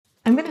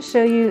I'm going to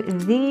show you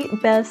the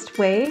best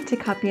way to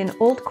copy an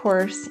old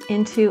course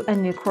into a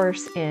new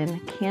course in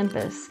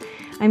Canvas.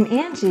 I'm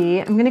Angie.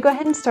 I'm going to go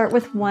ahead and start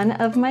with one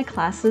of my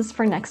classes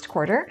for next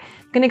quarter.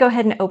 I'm going to go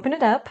ahead and open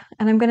it up,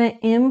 and I'm going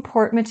to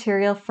import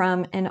material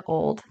from an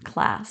old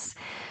class.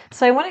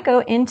 So I want to go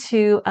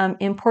into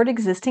import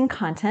existing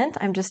content.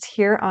 I'm just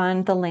here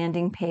on the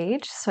landing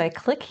page. So I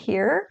click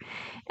here,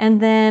 and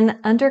then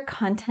under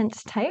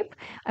content type,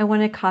 I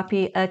want to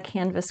copy a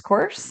Canvas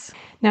course.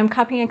 Now I'm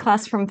copying a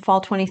class from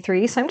fall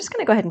 23, so I'm just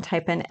going to go ahead and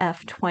type in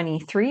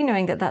F23,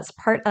 knowing that that's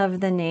part of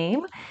the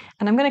name,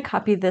 and I'm going to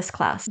copy this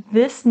class.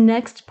 This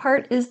next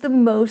part is the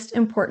most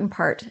important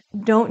part.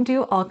 Don't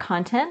do all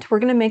content. We're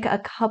going to make a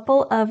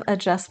couple of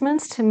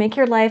adjustments to make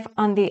your life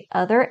on the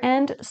other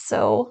end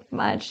so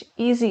much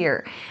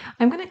easier.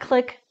 I'm going to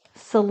click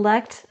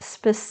select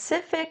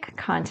specific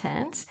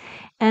content,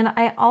 and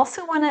I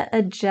also want to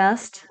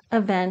adjust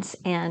events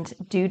and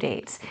due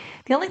dates.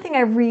 The only thing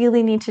I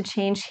really need to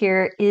change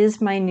here is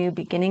my new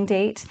beginning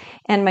date,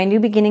 and my new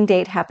beginning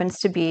date happens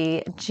to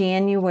be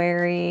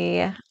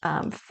January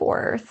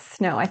 4th,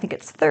 no, I think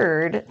it's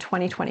 3rd,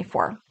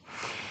 2024.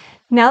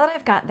 Now that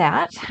I've got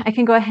that, I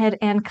can go ahead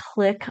and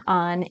click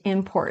on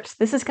import.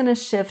 This is going to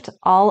shift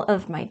all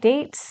of my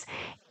dates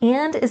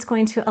and is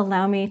going to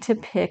allow me to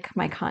pick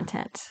my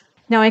content.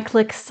 Now I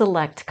click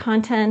select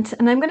content,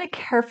 and I'm going to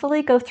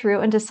carefully go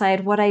through and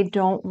decide what I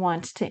don't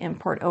want to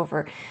import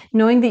over,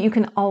 knowing that you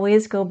can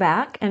always go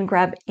back and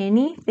grab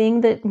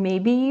anything that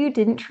maybe you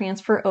didn't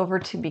transfer over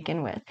to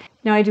begin with.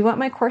 Now I do want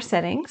my course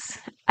settings.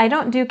 I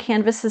don't do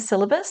Canvas's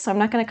syllabus, so I'm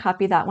not going to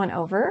copy that one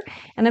over.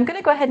 And I'm going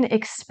to go ahead and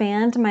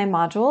expand my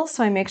modules,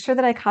 so I make sure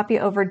that I copy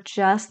over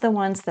just the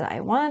ones that I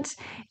want.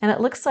 And it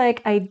looks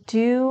like I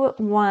do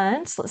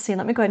want, let's see,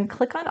 let me go ahead and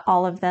click on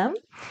all of them.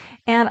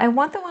 And I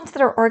want the ones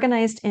that are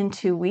organized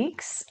into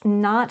weeks,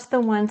 not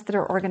the ones that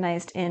are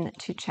organized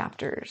into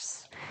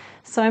chapters.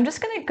 So I'm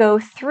just going to go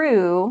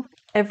through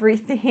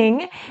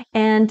everything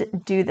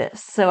and do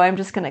this. So I'm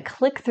just going to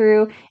click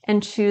through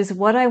and choose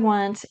what I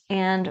want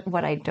and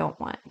what I don't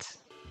want.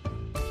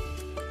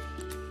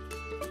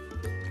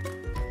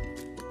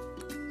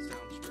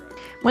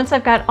 Once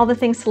I've got all the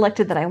things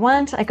selected that I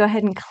want, I go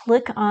ahead and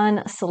click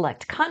on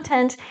select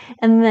content,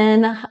 and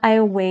then I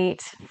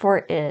wait for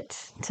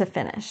it to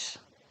finish.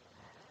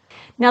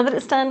 Now that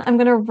it's done, I'm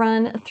going to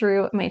run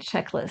through my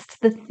checklist.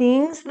 The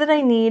things that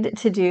I need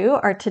to do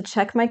are to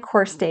check my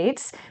course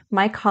dates.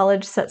 My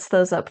college sets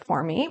those up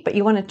for me, but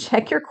you want to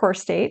check your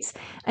course dates.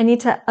 I need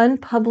to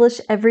unpublish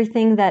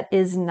everything that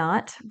is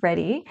not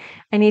ready.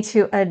 I need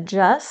to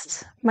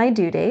adjust my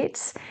due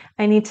dates.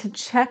 I need to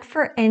check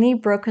for any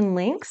broken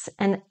links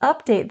and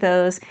update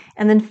those.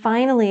 And then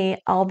finally,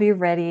 I'll be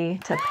ready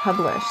to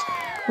publish.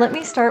 Let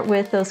me start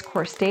with those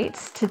course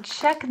dates. To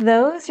check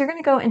those, you're going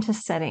to go into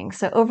settings.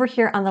 So over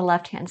here on the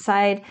left-hand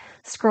side,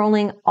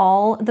 scrolling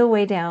all the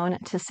way down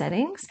to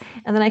settings.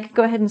 And then I can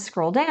go ahead and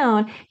scroll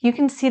down. You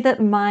can see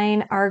that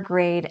mine are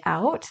grayed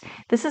out.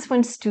 This is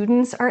when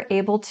students are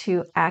able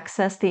to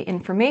access the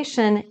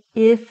information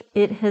if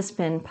it has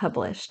been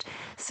published.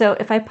 So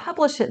if I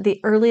publish it, the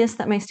earliest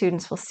that my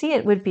students will see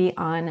it would be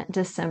on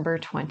December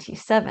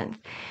 27th.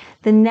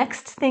 The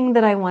next thing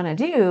that I want to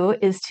do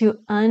is to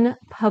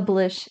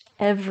unpublish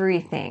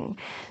everything.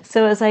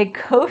 So as I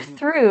go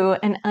through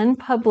and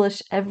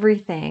unpublish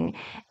everything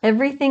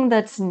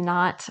that's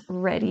not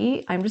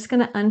ready, I'm just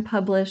going to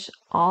unpublish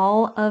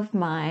all of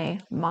my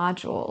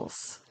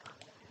modules,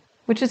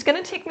 which is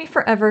going to take me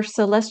forever,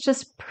 so let's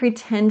just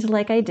pretend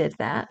like I did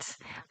that.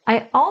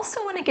 I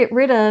also want to get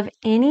rid of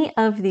any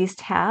of these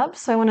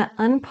tabs, so I want to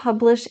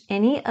unpublish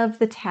any of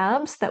the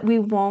tabs that we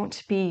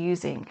won't be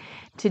using.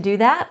 To do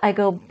that, I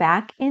go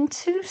back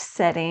into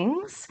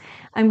settings.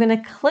 I'm going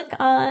to click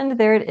on,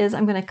 there it is,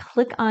 I'm going to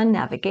click on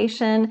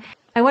navigation.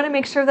 I want to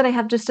make sure that I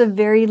have just a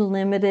very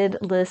limited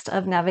list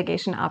of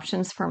navigation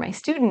options for my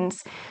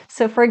students.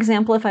 So for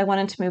example, if I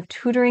wanted to move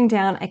tutoring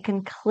down, I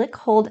can click,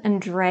 hold, and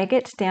drag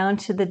it down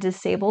to the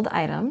disabled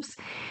items.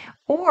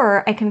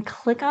 Or I can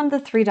click on the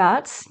three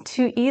dots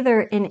to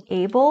either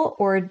enable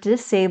or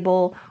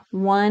disable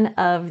one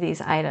of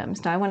these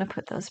items. Now I want to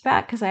put those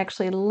back because I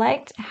actually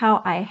liked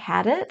how I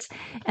had it.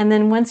 And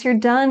then once you're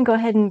done, go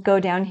ahead and go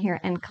down here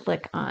and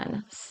click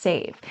on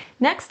save.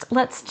 Next,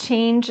 let's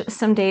change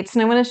some dates.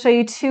 And I want to show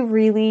you two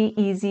really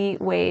easy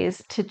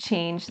ways to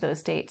change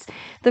those dates.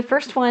 The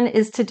first one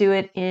is to do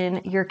it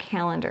in your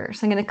calendar.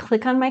 So I'm going to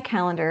click on my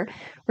calendar.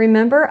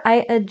 Remember,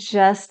 I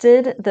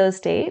adjusted those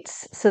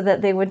dates so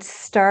that they would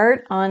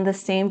start on the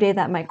same day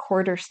that my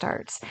quarter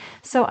starts.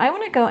 So I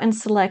want to go and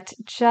select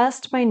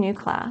just my new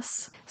class.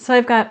 So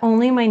I've got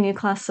only my new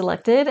class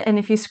selected, and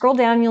if you scroll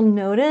down, you'll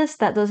notice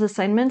that those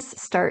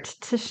assignments start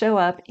to show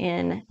up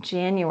in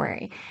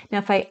January. Now,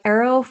 if I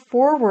arrow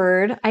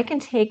forward, I can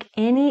take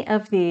any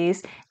of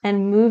these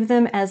and move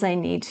them as I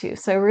need to.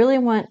 So I really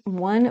want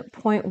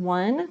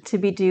 1.1 to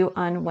be due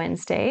on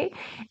Wednesday,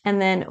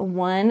 and then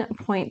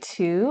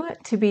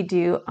 1.2 to be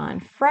due on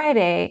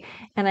Friday,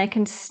 and I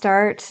can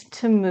start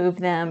to move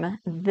them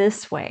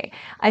this way.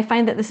 I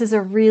find that this is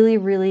a really,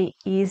 really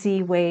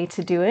easy way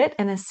to do it,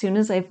 and as soon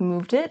as I've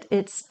moved it,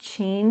 it's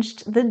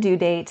changed the due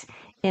date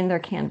in their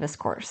Canvas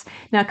course.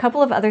 Now, a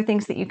couple of other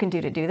things that you can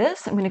do to do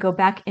this. I'm going to go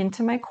back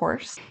into my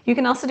course. You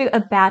can also do a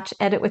batch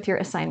edit with your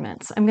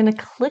assignments. I'm going to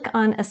click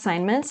on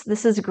assignments.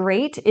 This is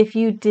great if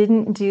you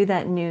didn't do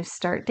that new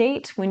start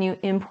date when you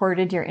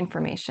imported your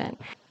information.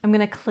 I'm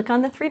going to click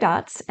on the three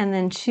dots and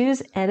then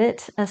choose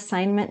edit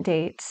assignment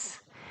dates.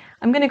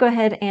 I'm going to go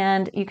ahead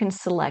and you can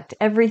select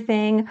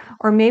everything,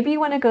 or maybe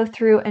you want to go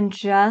through and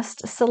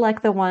just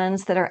select the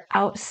ones that are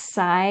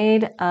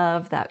outside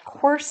of that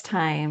course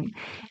time.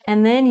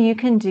 And then you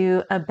can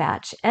do a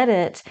batch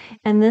edit,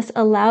 and this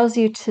allows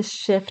you to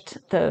shift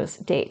those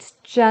dates,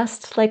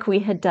 just like we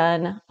had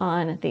done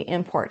on the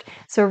import.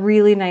 So a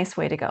really nice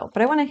way to go.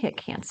 But I want to hit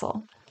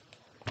cancel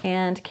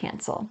and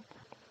cancel.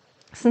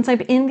 Since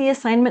I'm in the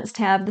assignments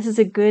tab, this is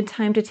a good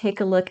time to take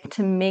a look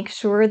to make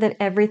sure that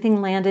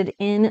everything landed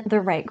in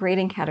the right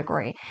grading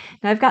category.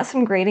 Now I've got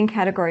some grading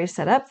categories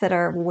set up that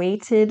are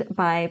weighted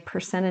by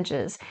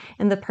percentages,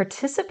 and the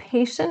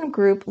participation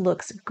group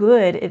looks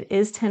good. It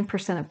is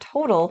 10% of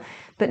total,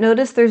 but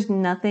notice there's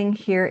nothing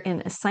here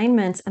in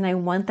assignments, and I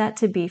want that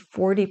to be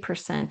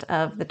 40%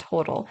 of the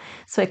total.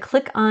 So I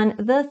click on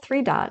the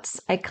three dots,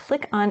 I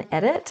click on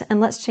edit,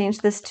 and let's change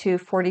this to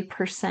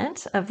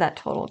 40% of that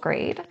total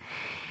grade.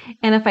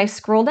 And if I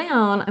scroll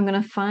down, I'm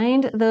going to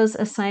find those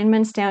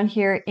assignments down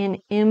here in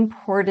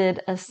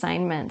imported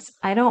assignments.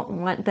 I don't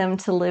want them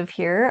to live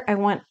here. I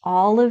want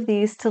all of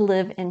these to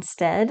live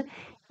instead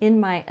in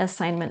my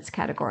assignments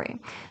category.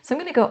 So I'm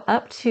going to go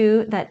up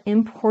to that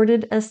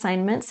imported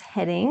assignments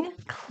heading,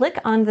 click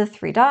on the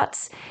three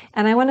dots,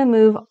 and I want to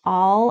move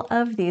all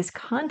of these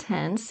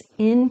contents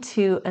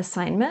into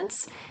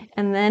assignments,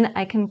 and then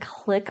I can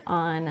click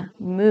on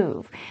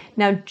move.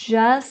 Now,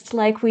 just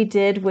like we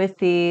did with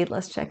the,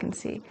 let's check and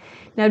see.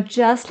 Now,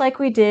 just like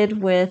we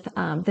did with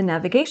the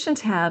navigation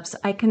tabs,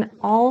 I can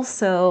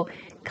also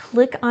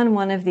click on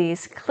one of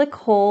these, click,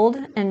 hold,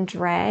 and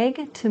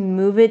drag to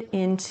move it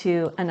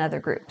into another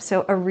group.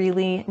 So a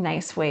really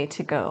nice way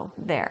to go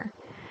there.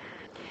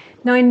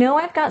 Now I know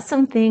I've got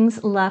some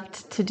things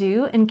left to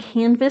do, and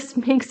Canvas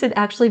makes it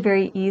actually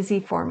very easy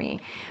for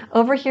me.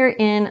 Over here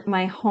in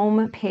my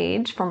home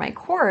page for my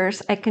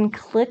course, I can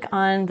click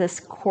on this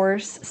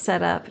course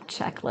setup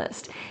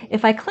checklist.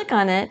 If I click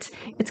on it,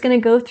 it's going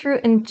to go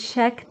through and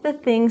check the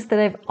things that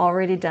I've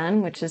already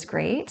done, which is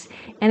great.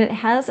 And it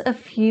has a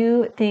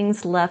few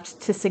things left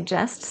to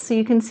suggest, so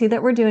you can see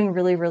that we're doing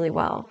really, really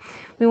well.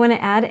 We want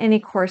to add any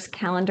course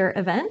calendar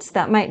events.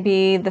 That might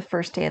be the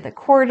first day of the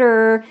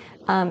quarter.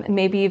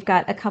 Maybe you've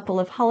got a couple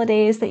of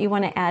holidays that you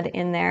want to add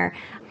in there.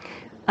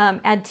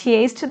 Add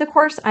TAs to the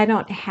course. I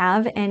don't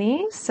have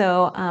any,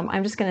 so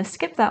I'm just going to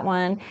skip that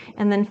one,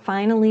 and then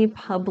finally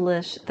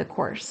publish the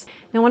course.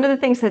 Now, one of the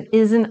things that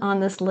isn't on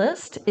this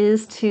list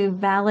is to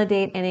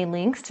validate any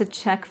links, to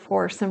check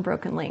for some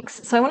broken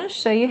links. So I want to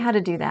show you how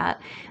to do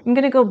that. I'm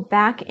going to go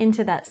back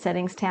into that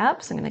settings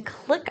tab. So I'm going to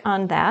click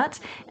on that,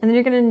 and then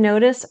you're going to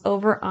notice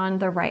over on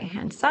the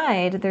right-hand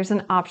side, there's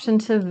an option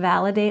to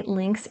validate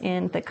links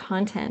in the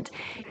content.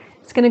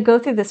 It's going to go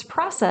through this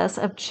process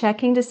of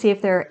checking to see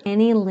if there are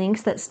any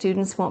links that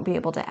students won't be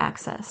able to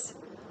access.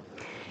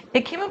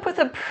 It came up with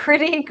a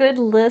pretty good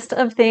list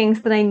of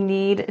things that I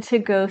need to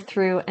go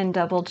through and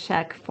double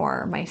check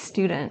for my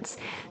students.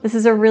 This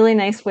is a really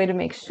nice way to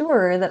make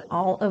sure that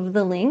all of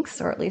the links,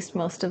 or at least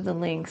most of the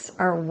links,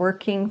 are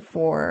working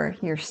for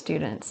your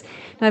students.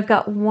 Now I've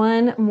got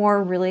one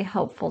more really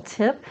helpful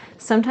tip.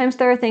 Sometimes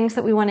there are things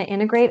that we want to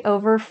integrate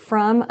over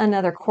from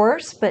another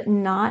course, but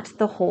not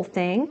the whole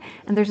thing.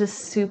 And there's a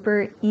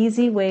super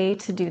easy way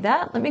to do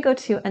that. Let me go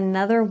to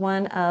another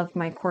one of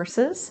my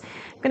courses.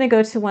 I'm going to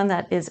go to one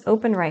that is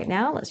open right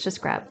now. Let's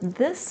just grab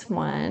this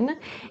one,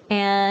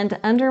 and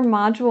under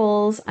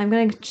modules I'm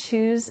going to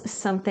choose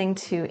something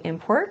to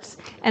import,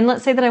 and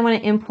let's say that I want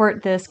to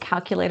import this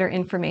calculator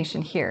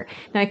information here.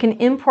 Now I can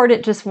import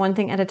it just one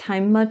thing at a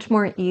time much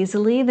more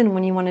easily than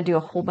when you want to do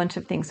a whole bunch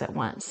of things at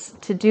once.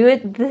 To do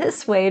it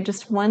this way,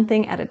 just one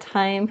thing at a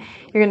time,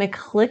 you're going to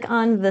click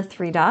on the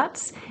three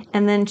dots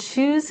and then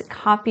choose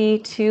copy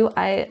to.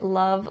 I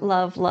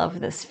love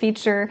this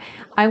feature.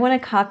 I want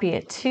to copy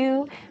it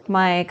to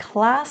my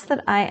class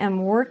that I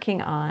am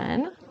working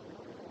on,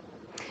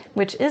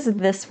 which is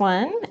this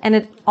one, and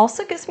it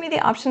also gives me the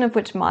option of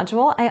which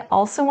module. I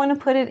also want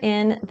to put it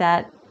in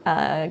that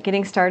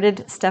getting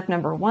started step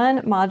number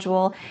 1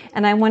 module,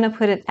 and I want to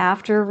put it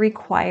after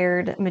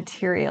required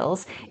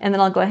materials, and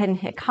then I'll go ahead and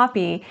hit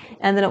copy,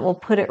 and then it will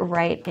put it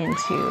right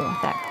into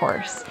that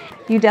course.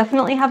 You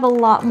definitely have a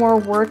lot more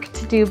work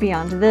to do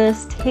beyond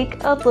this.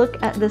 Take a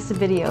look at this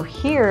video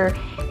here,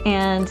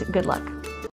 and good luck.